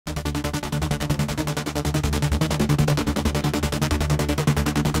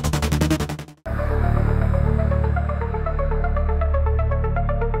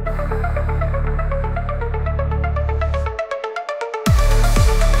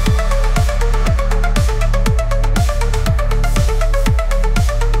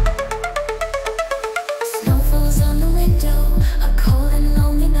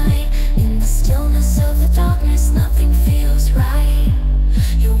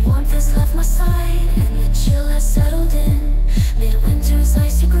my side, and the chill has settled in. Midwinter's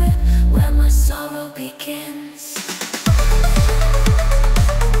icy grip, where my sorrow begins.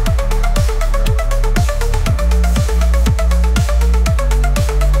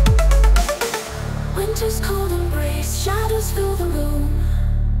 Winter's cold embrace, shadows fill the room.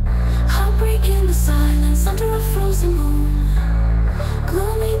 Heartbreak in the silence under a frozen moon.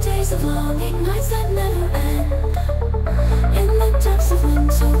 Gloomy days of longing, nights that never end. In the depths of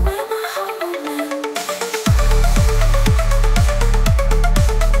winter, where my heart will mend.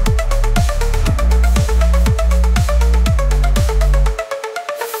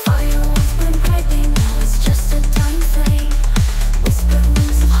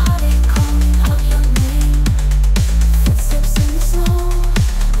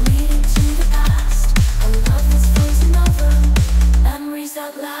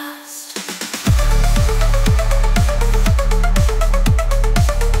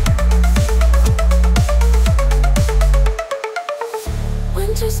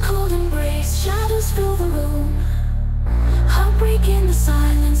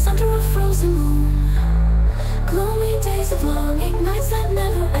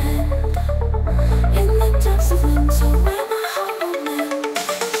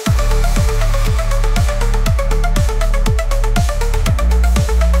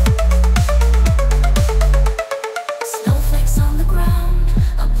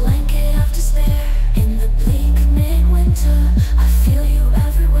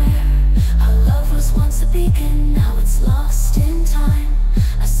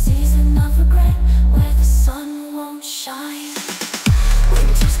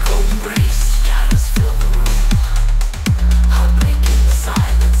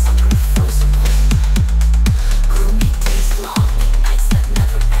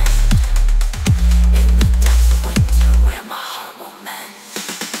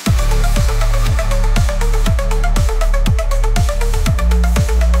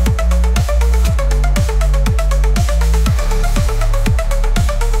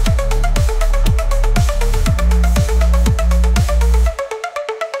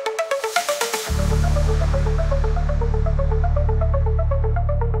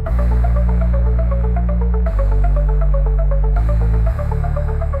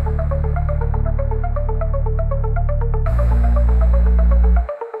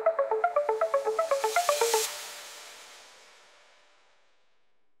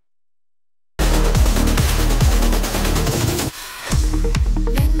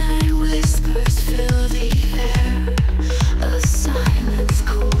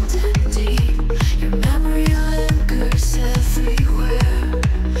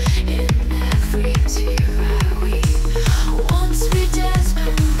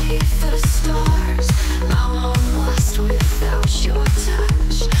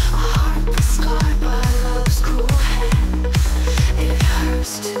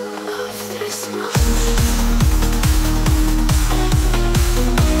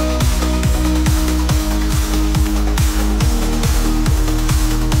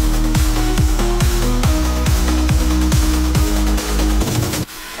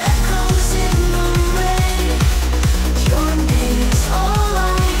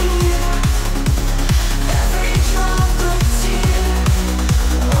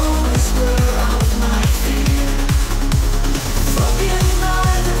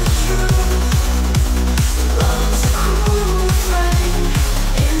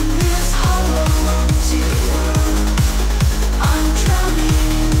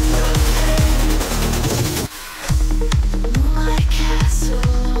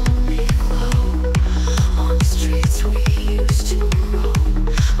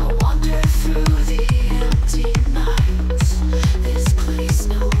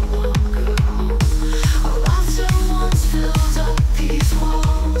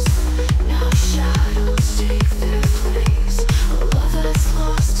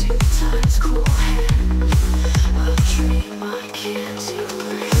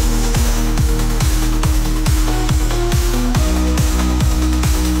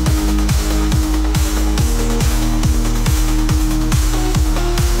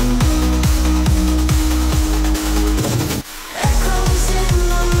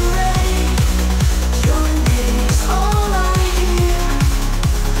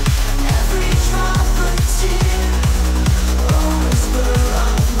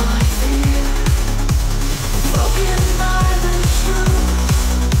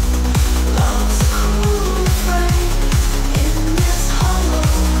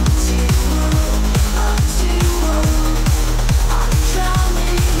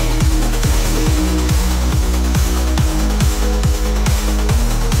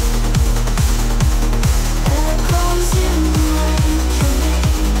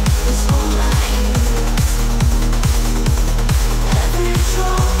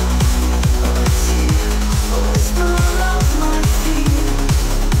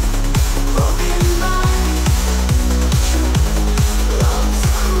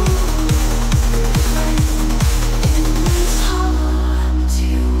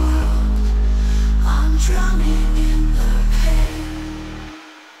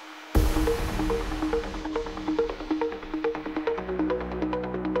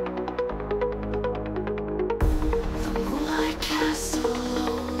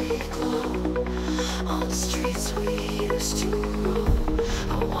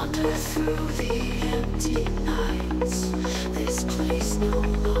 wander through the empty nights. This place no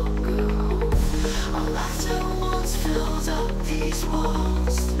longer home. Our laughter once filled up these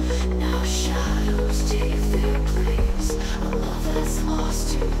walls. Now shadows take their place. A love that's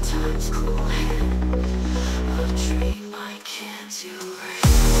lost to time's cruel hand. A dream I can't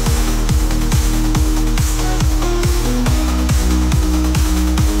erase.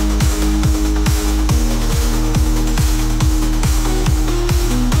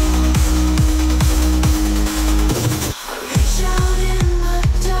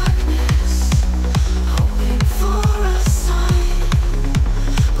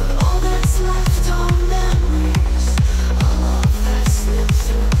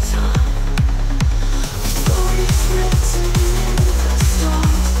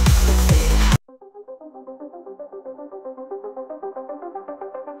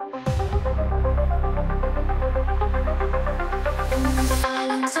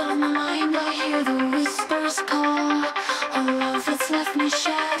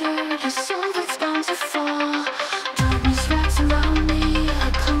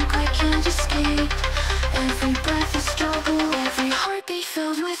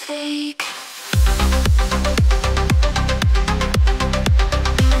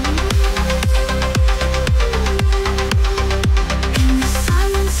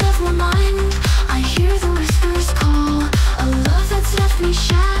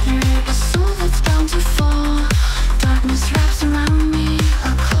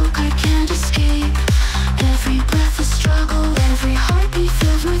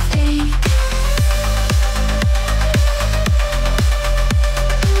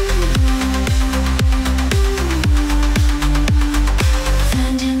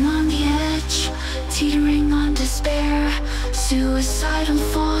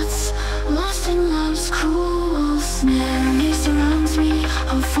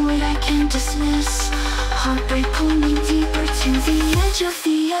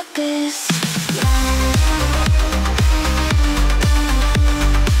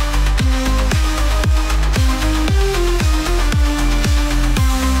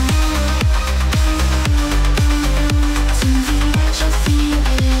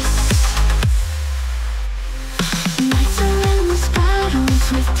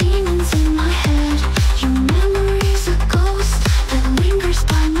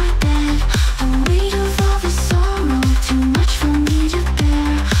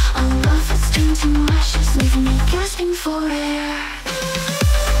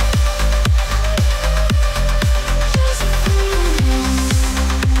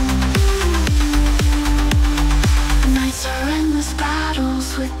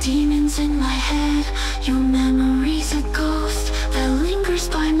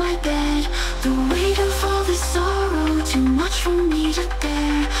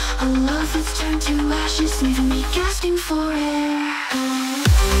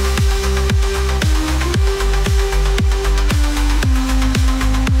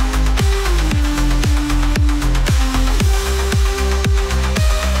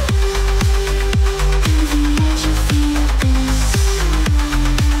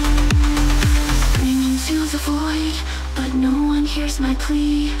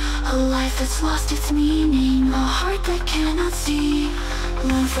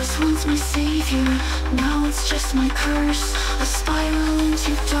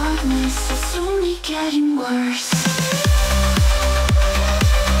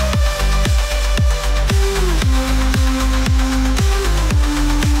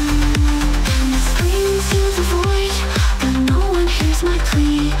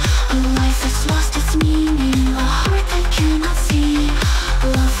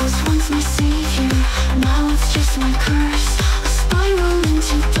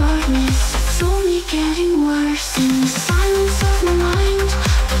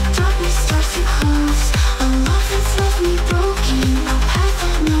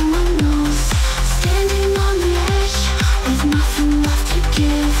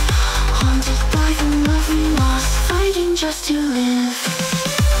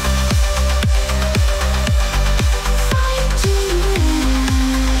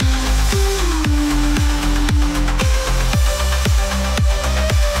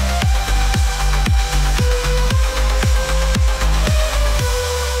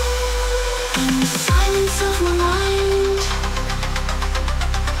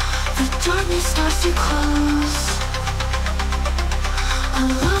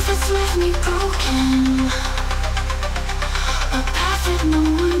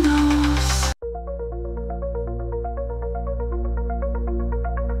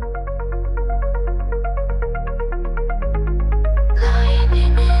 Lying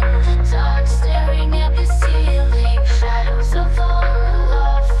in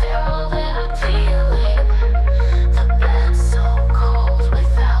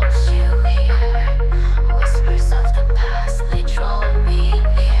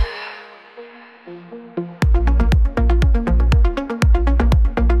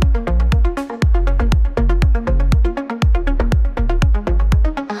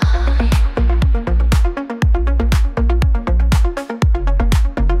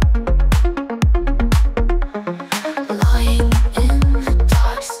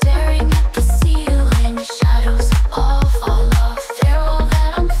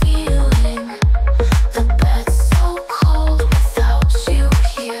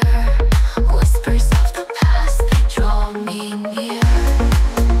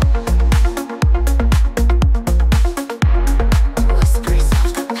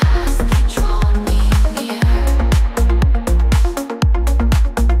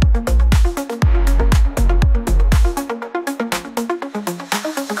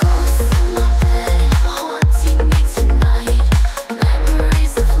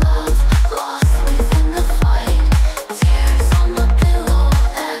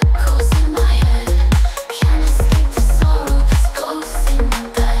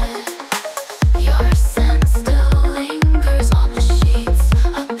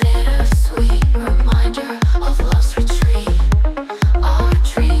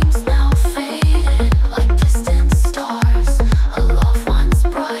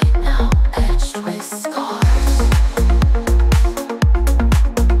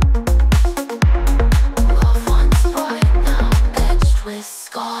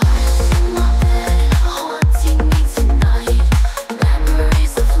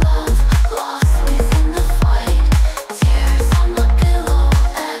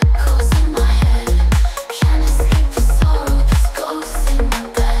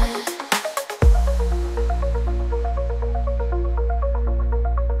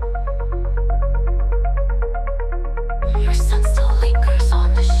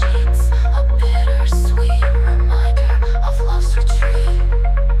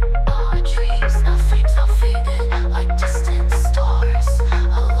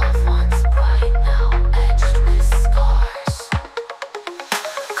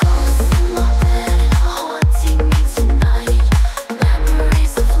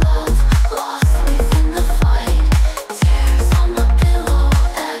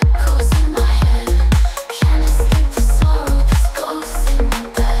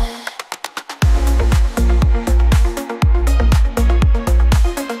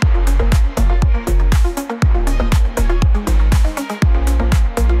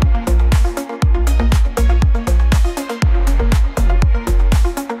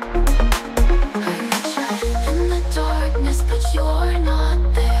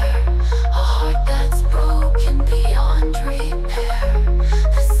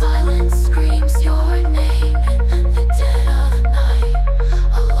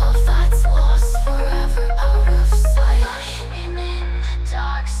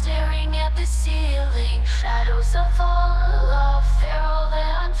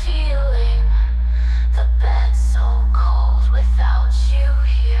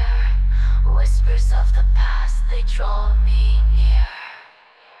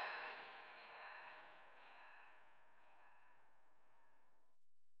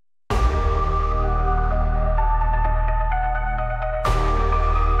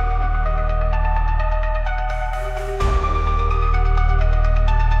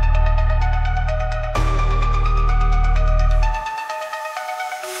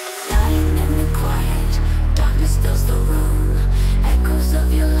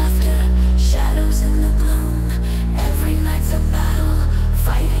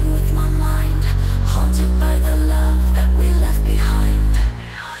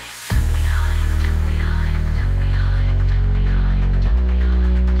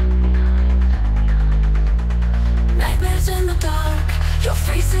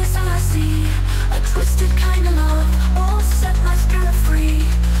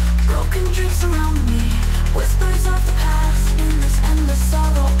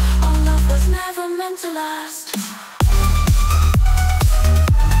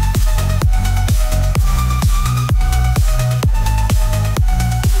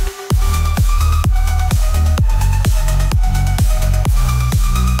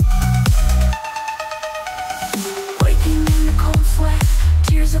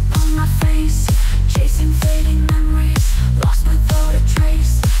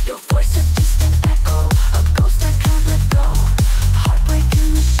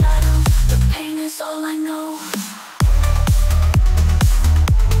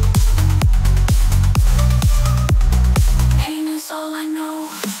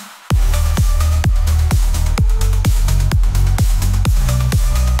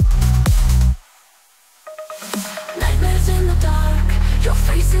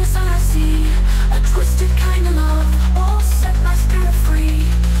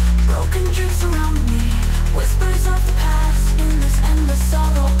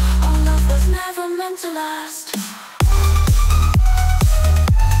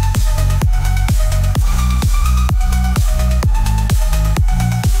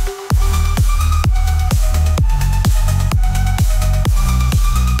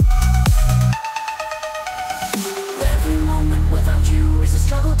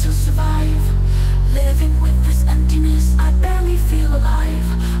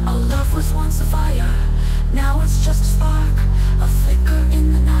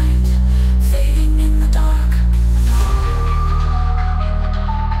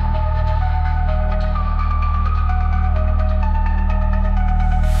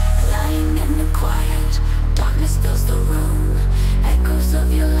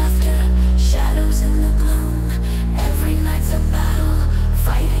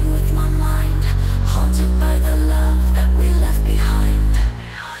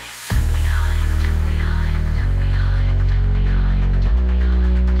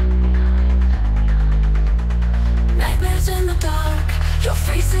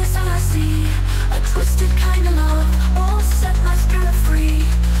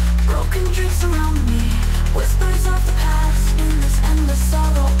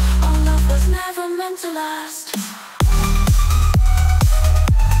To last.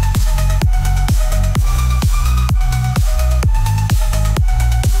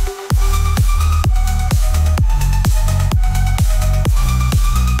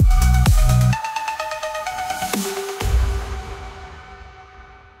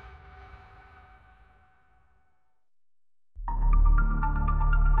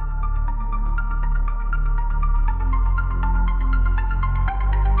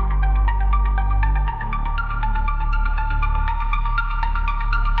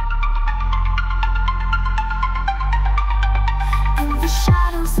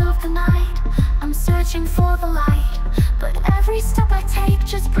 searching for the light, but every step I take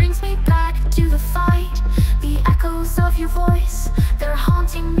just brings me back to the fight. The echoes of your voice, they're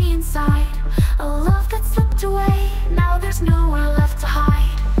haunting me inside. A love that slipped away, now there's nowhere left to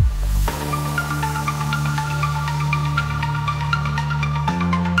hide.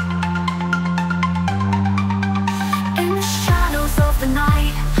 In the shadows of the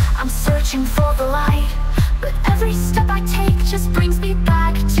night, I'm searching for the light, but every step I take just brings me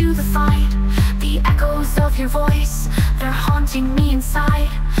back to the fight. The echoes of your voice, they're haunting me inside.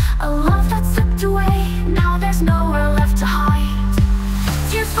 A love that slipped away, now there's nowhere left to hide.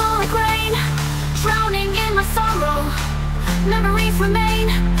 Tears fall like rain, drowning in my sorrow. Memories remain,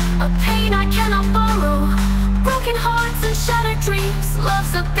 a pain I cannot borrow. Broken hearts and shattered dreams,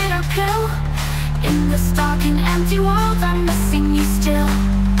 love's a bitter pill. In this dark and empty world, I'm missing you still.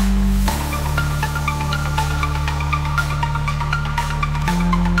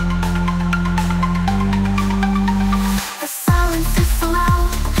 The silence is so loud,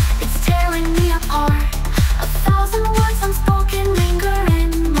 it's tearing me apart. 1,000 words unspoken linger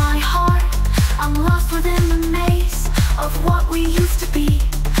in my heart. I'm lost within the maze of what we used to be.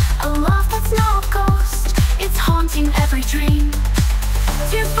 A love that's now a ghost, it's haunting every dream.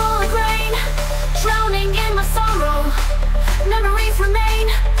 Tears fall like rain, drowning in my sorrow. Memories remain,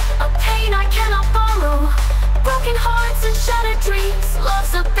 a pain I cannot borrow. Broken hearts and shattered dreams,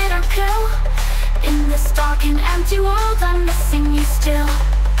 love's a bitter pill. In this dark and empty world, I'm missing you still.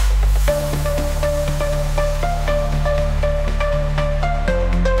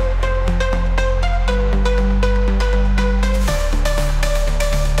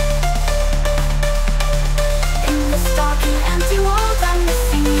 In this dark and empty world, I'm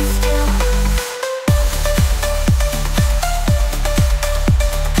missing you still.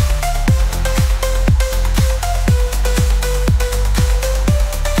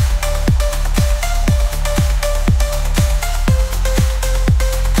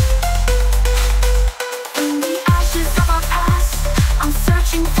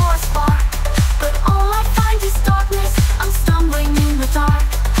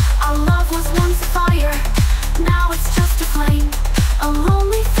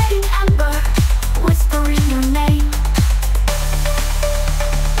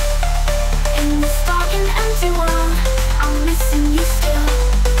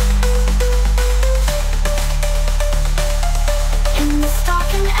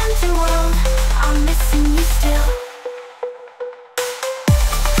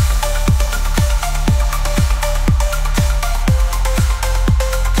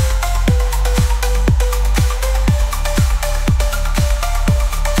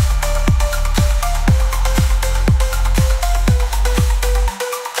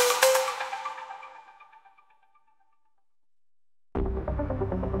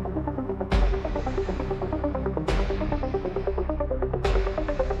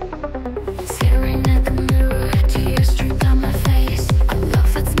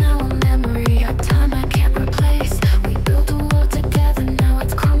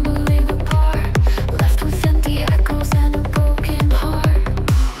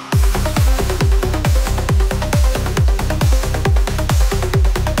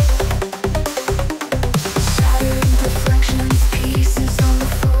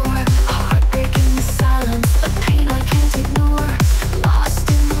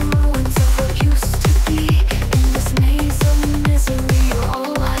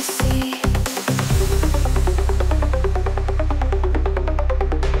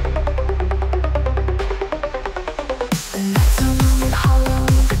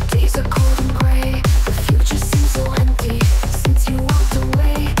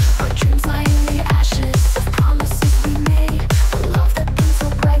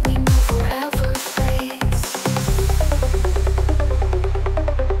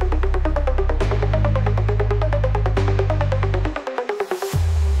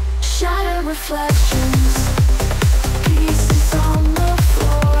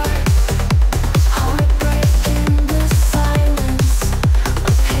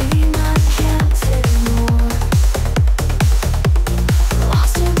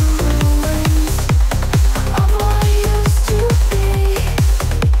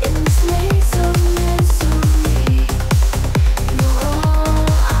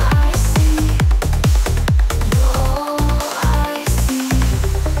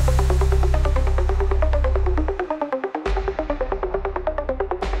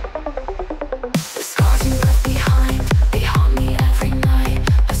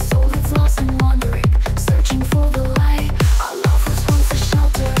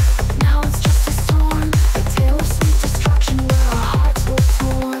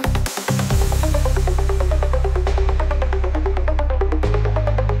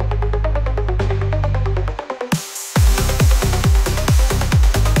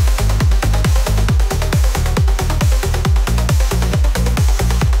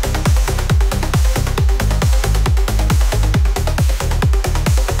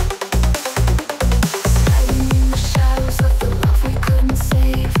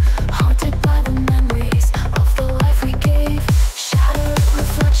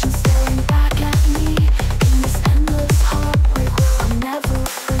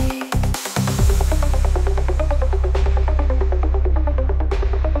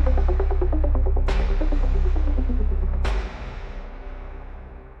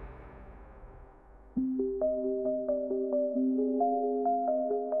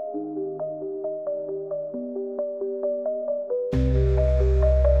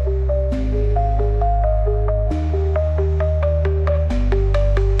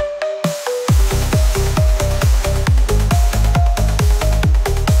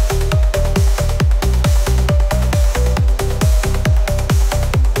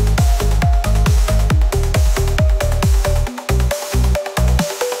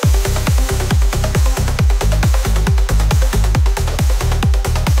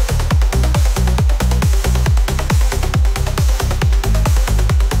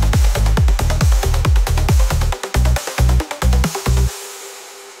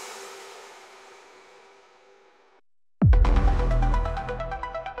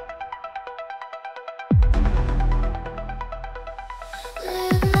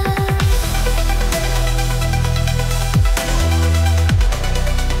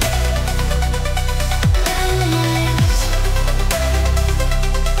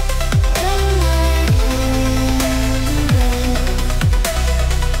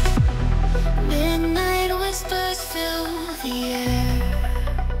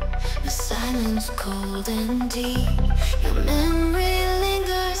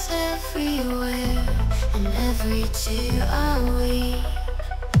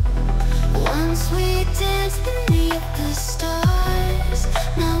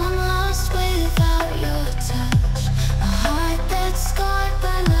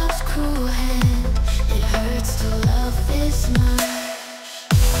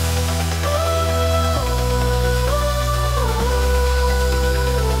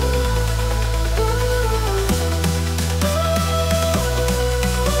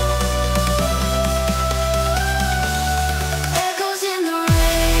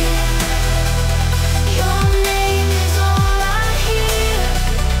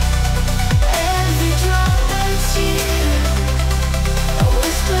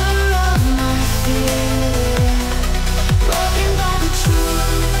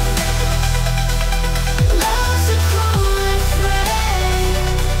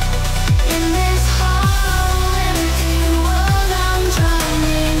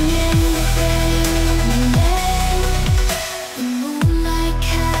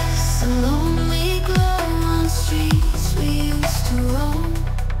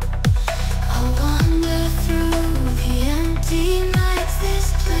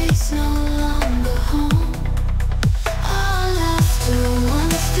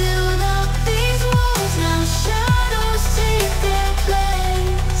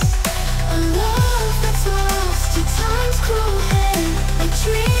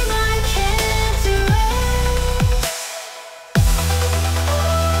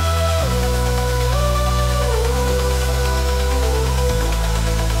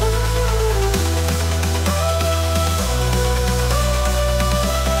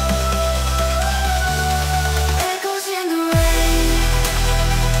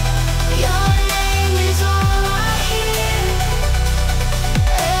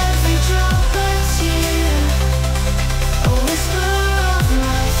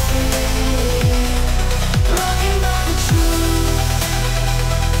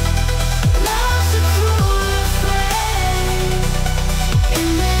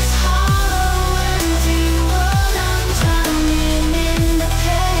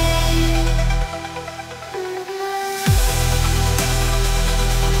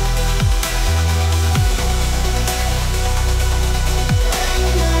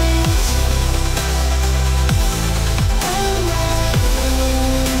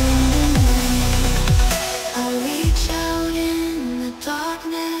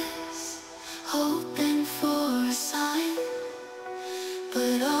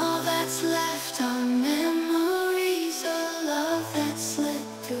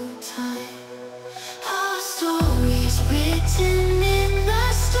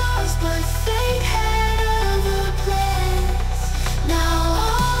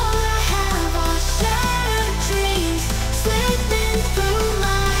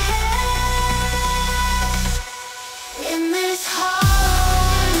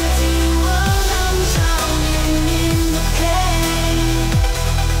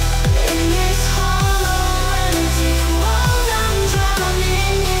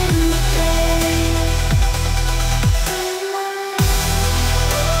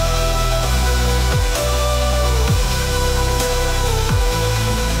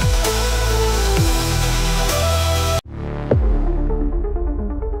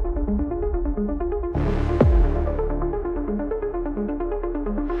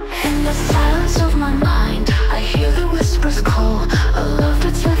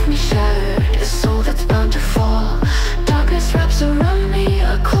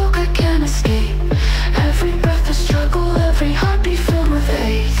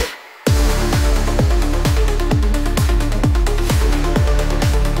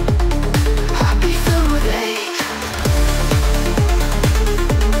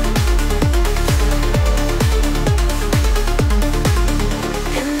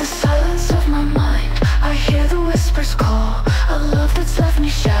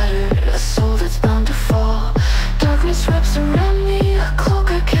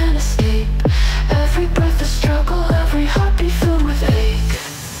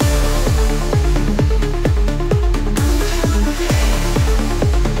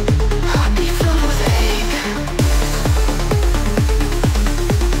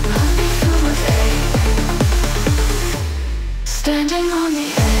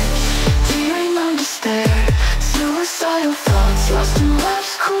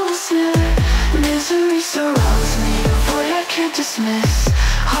 dismiss.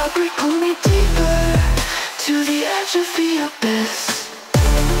 Heartbreak pull me deeper to the edge of the abyss.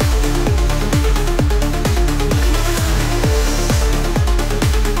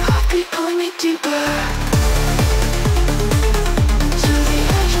 Heartbeat pulling me deeper to the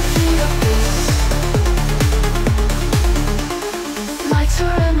edge of the abyss. Nights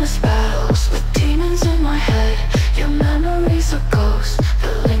are endless battles with demons in my head.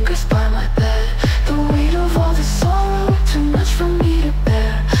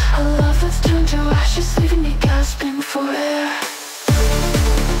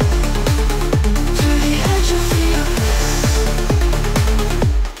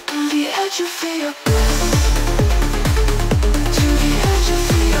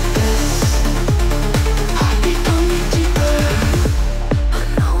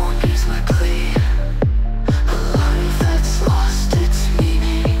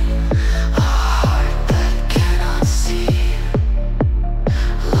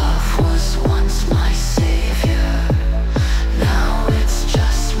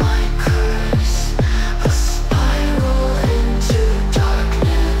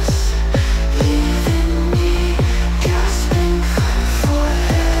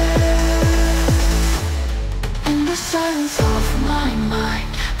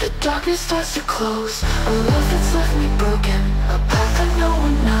 Darkness starts to close, a love that's left me broken, a path that no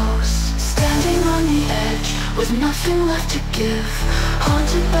one knows. Standing on the edge, with nothing left to give,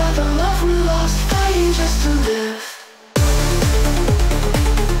 haunted by the love we lost, fighting just to live.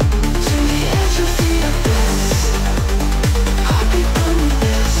 To the edge of the abyss, heartbeat beneath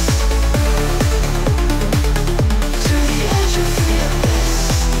this. To the edge of the abyss,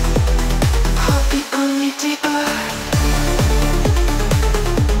 heartbeat beneath deeper.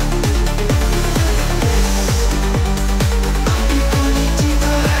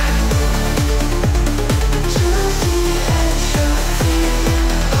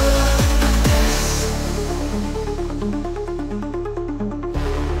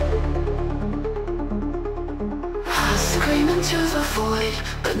 To the void,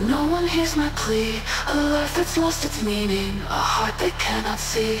 but no one hears my plea. A life that's lost its meaning, a heart they cannot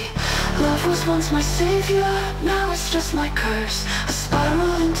see. Love was once my savior, now it's just my curse. A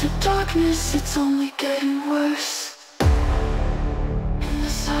spiral into darkness, it's only getting worse. In the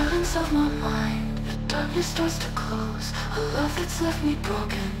silence of my mind, the darkness starts to close. A love that's left me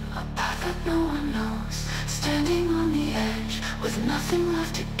broken, a path that no one knows. Standing on the edge, with nothing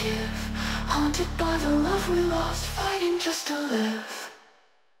left to give, haunted by the love we lost, fighting just to live.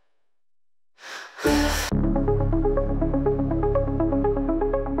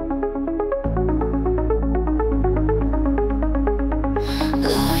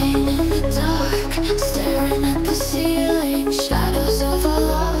 Lying in the dark, staring at the ceiling. Shadows of our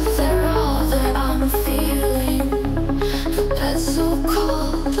love, they're all that I'm feeling. The bed's so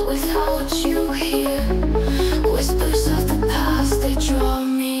cold without you here. Whispers of the past, they draw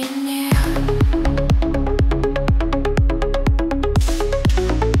me near.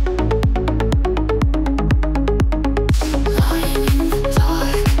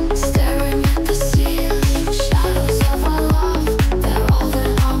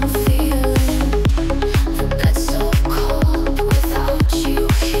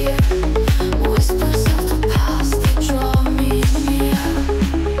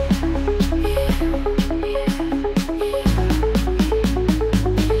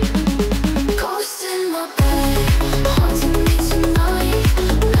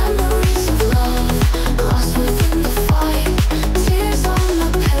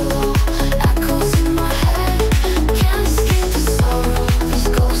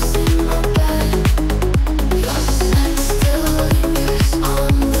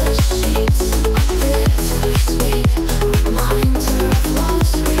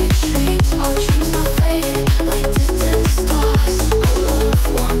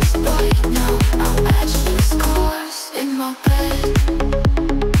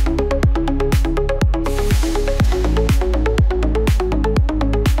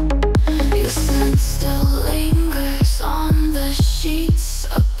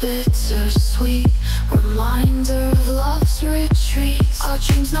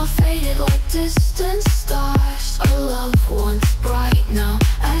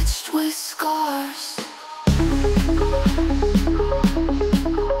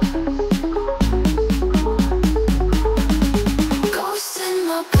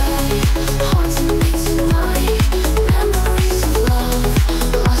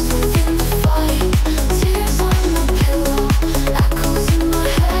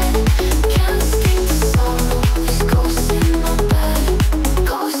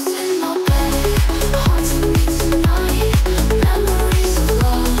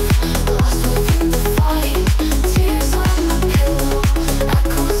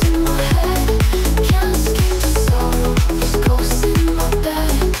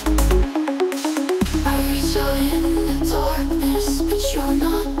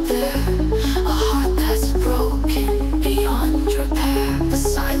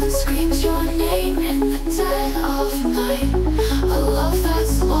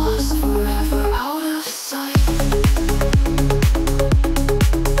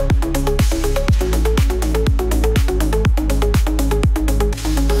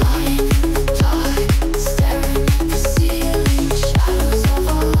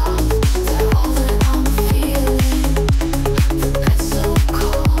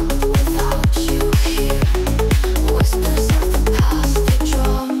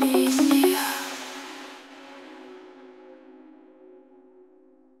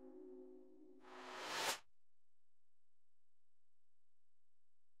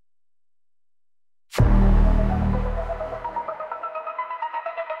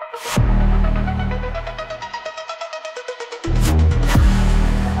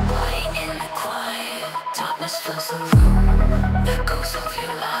 Darkness fills the room, echoes of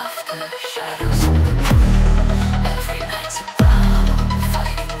your laughter, shadows in the moon. Every night's a battle,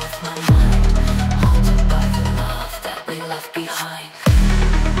 fighting with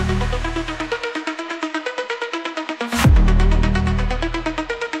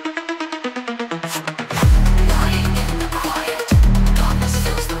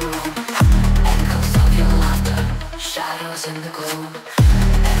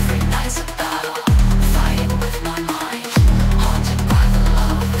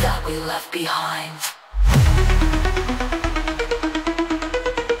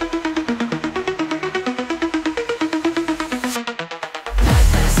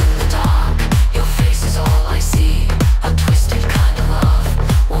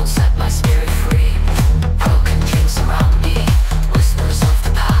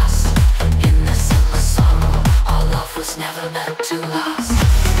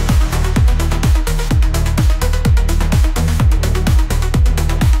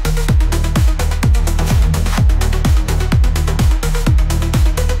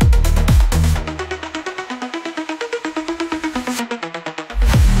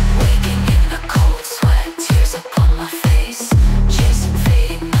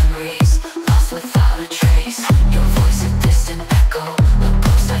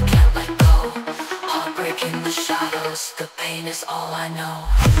is all I know.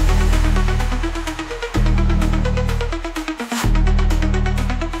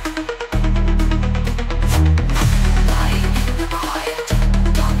 Lying in the quiet,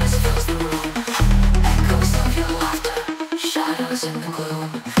 darkness fills the room. Echoes of your laughter, shadows in the gloom.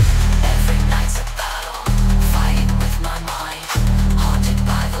 Every night's a battle, fighting with my mind. Haunted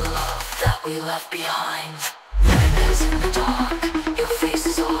by the love that we left behind. Nightmares in the dark, your face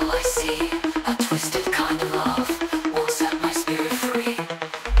is all I see. A twisted kind of love won't set my spirit free.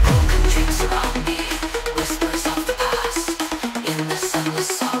 Broken dreams surround me, whispers of the past. In this endless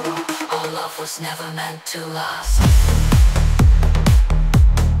sorrow, our love was never meant to last.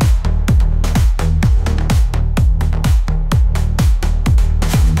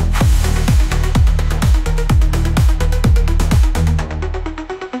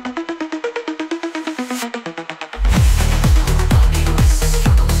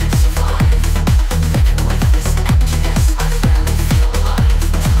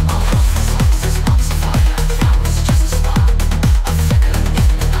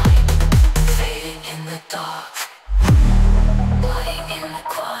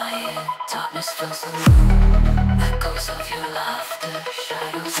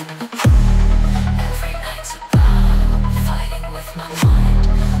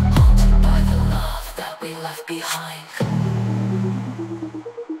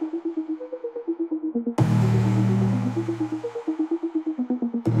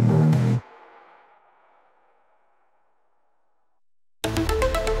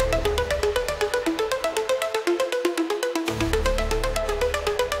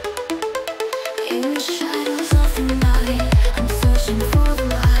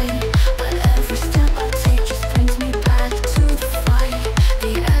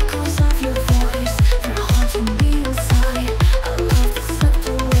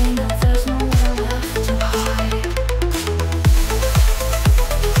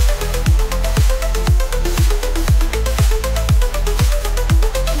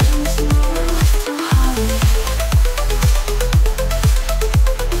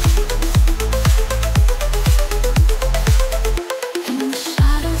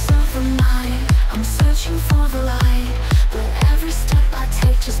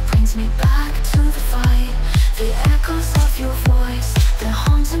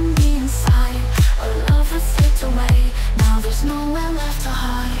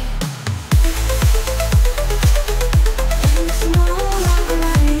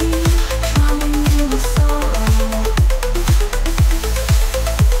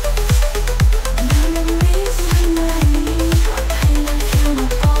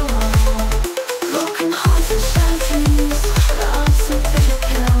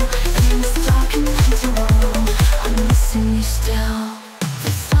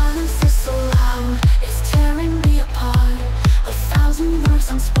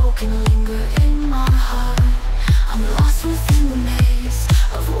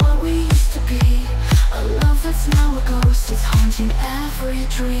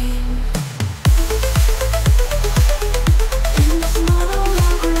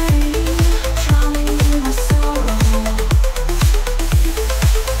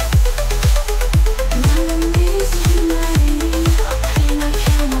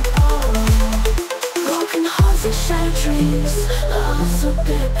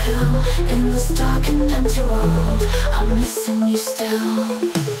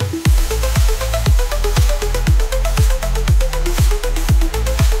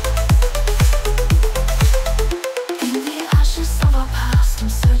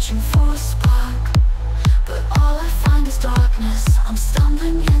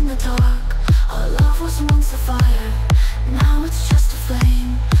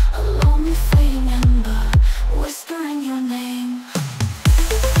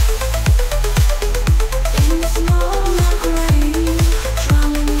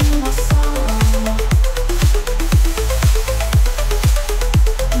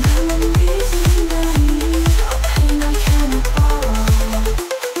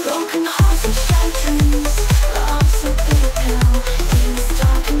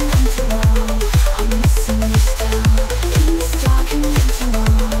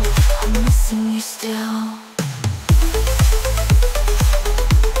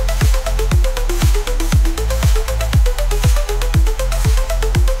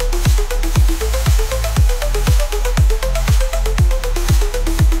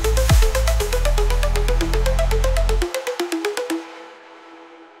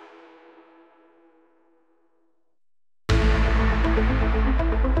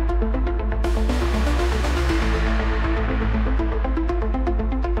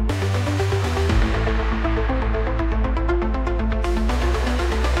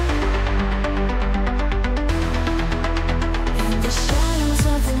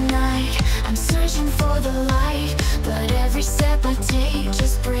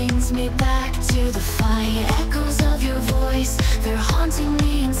 back to the fight. Echoes of your voice, they're haunting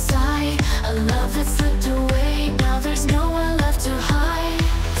me inside. A love that slipped away, now there's nowhere left to hide.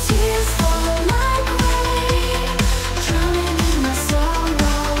 Tears fall like rain, drowning in my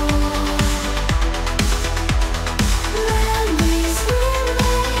sorrow. Memories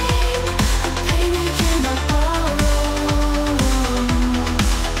remain, a pain we cannot borrow.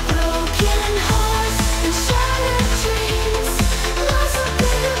 Broken hearts and shattered dreams, lost a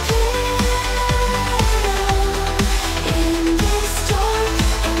bit of in this dark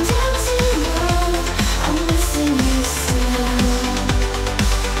and empty world. I'm missing you still.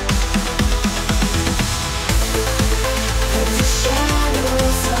 The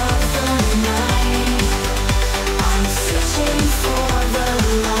shadows of the night, I'm searching for the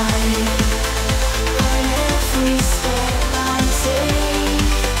light. But every step I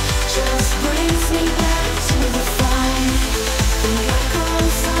take just brings me back to the fight. The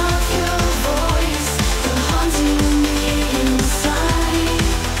echoes of your voice, they're haunting me inside.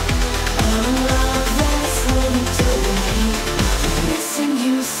 A love that's slipped away, missing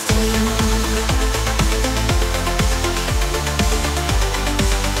you still.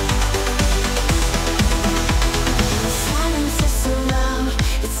 Silence is so loud,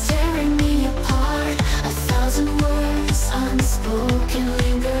 it's tearing me apart. 1,000 words unspoken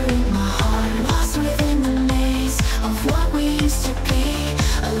linger in my heart, lost within the maze of what we used to be.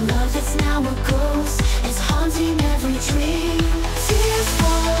 A love that's now a ghost, it's haunting every dream. Tears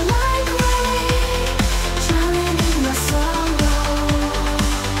fall like rain, drowning in my sorrow.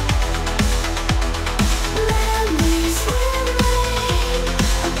 Memories remain,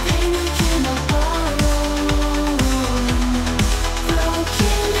 a pain we cannot borrow.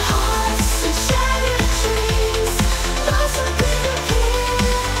 Broken hearts and shattered dreams, lost a bit of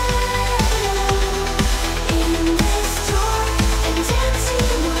in this dark and empty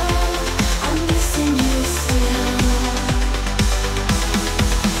world. I'm missing you still.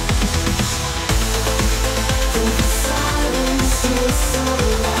 The silence is so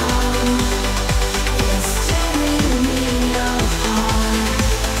loud, it's tearing me apart.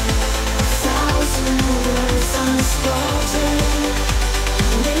 1,000 words unspoken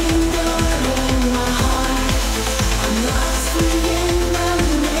linger in my heart. I'm lost within the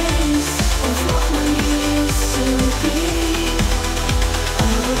maze of what we used to be. A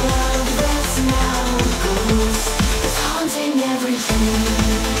love that's now a ghost, it's haunting everything.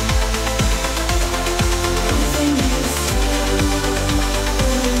 Missing you still.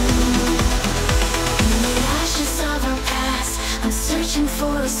 In the ashes of our past, I'm searching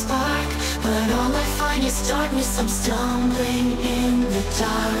for a spark, but all I find is darkness. I'm stumbling in the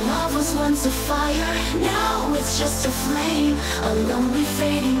dark. Love was once a fire, now it's just a flame. A lonely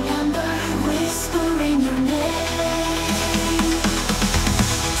fading ember, whispering your name.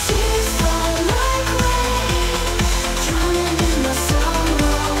 Tears fall like rain, drowning in my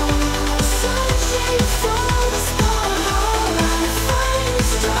sorrow. Searching for the spark, all I find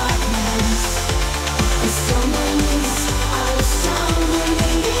is darkness. I'm stumbling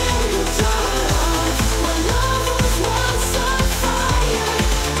in the dark. My love was once a fire,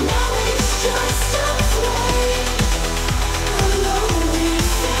 now it's just a flame. A lonely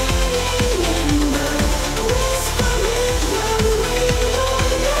fading ember, whispering your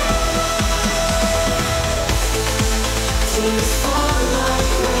name. Tears fall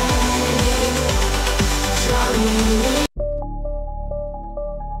like rain, drowning in.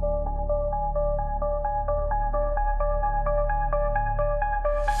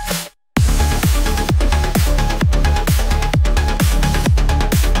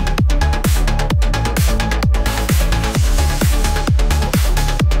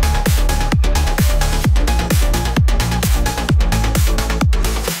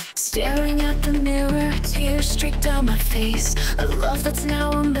 Staring at the mirror, tears streak down my face. A love that's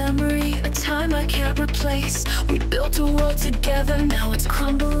now a memory, a time I can't replace. We built a world together, now it's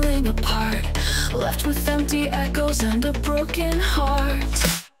crumbling apart. Left with empty echoes and a broken heart.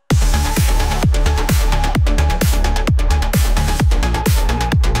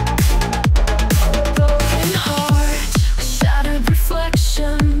 Broken heart, shattered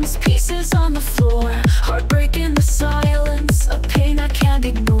reflections, pieces on the floor. Heartbreak in the silence, a pain I can't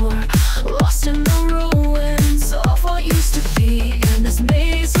ignore. Lost in the ruins of what used to be. In this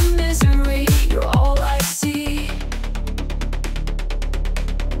maze of misery, you're all I see.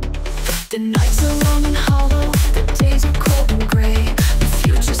 The nights are long and hollow, the days are cold and gray. The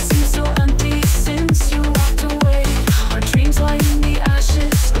future seems so empty since you walked away. Our dreams lie in the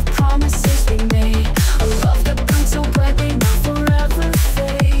ashes of promises we made. A love that burned so brightly now forever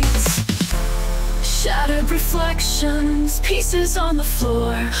fades. Shattered reflections, pieces on the the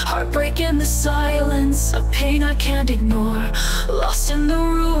floor, heartbreak in the silence, a pain I can't ignore. Lost in the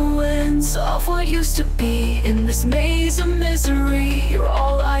ruins of what used to be. In this maze of misery, you're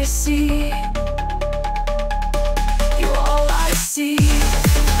all I see. You're all I see.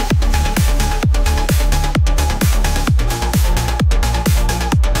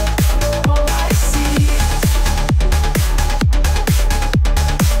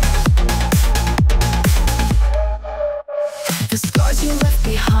 The scars you left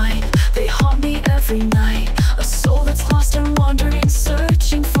behind, they haunt me every night. A soul that's lost and wandering,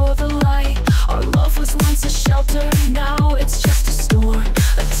 searching for the light. Our love was once a shelter, now it's just a storm.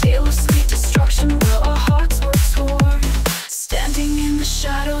 A tale of sweet destruction where our hearts were torn. Standing in the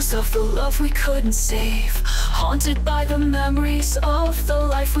shadows of the love we couldn't save, haunted by the memories of the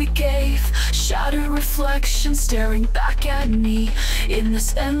life we gave. Shattered reflections staring back at me, in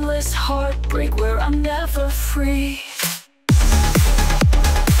this endless heartbreak where I'm never free.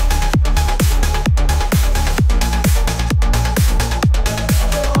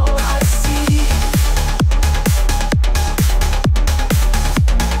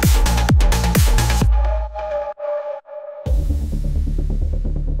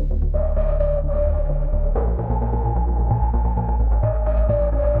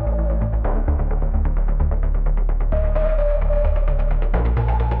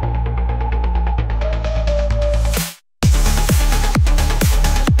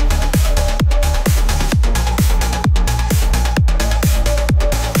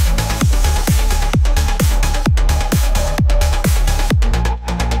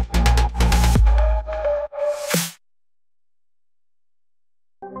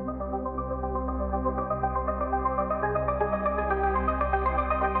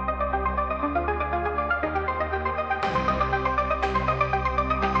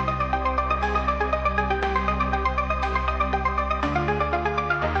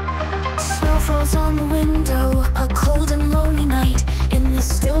 On the window, a cold and lonely night. In the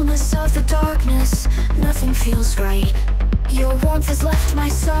stillness of the darkness, nothing feels right. Your warmth has left my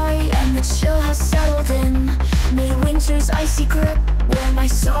side, and the chill has settled in. Midwinter's icy grip, where my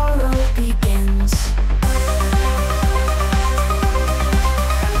sorrow begins.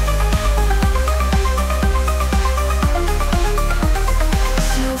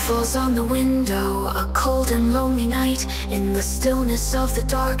 Snow falls on the window, a cold and lonely night. In the stillness of the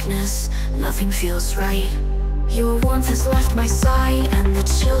darkness, nothing feels right. Your warmth has left my side, and the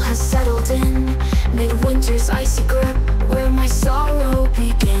chill has settled in. Midwinter's icy grip, where my sorrow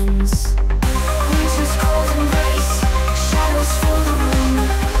begins. Winter's cold embrace, shadows fill the room.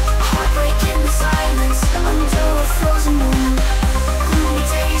 Heartbreak in the silence, under a frozen moon. Gloomy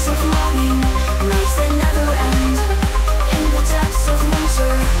days of longing, nights that never end. In the depths of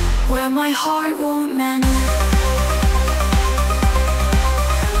winter, where my heart won't mend.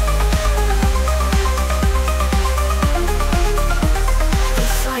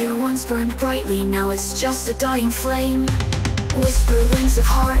 Once burned brightly, now it's just a dying flame. Whisper winds of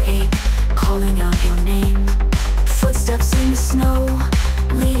heartache, calling out your name. Footsteps in the snow,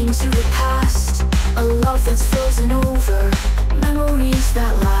 leading to the past. A love that's frozen over, memories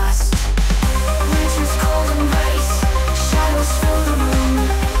that last. Winter's cold embrace, shadows fill the room.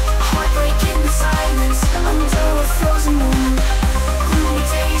 Heartbreak in the silence, under a frozen moon. Gloomy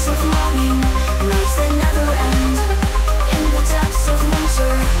days of longing, nights that never end. In the depths of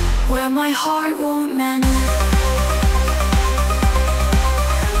winter, where my heart won't mend.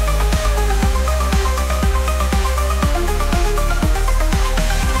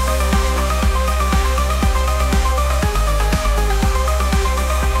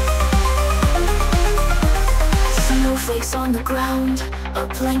 Snowflakes on the ground, a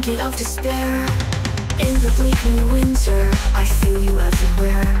blanket of despair. In the bleak new winter, I feel you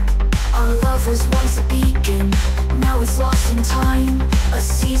everywhere. Our love was once a beacon, now it's lost in time. A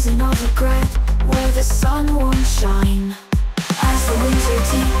season of regret, where the sun won't shine. As the winter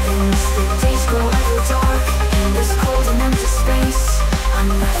deepens, the days grow ever dark. In this cold and empty space, I'm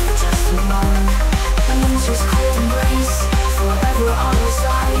left just alone. The winter's cold embrace, forever on our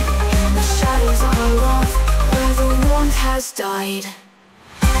side. In the shadows of our love, where the warmth has died.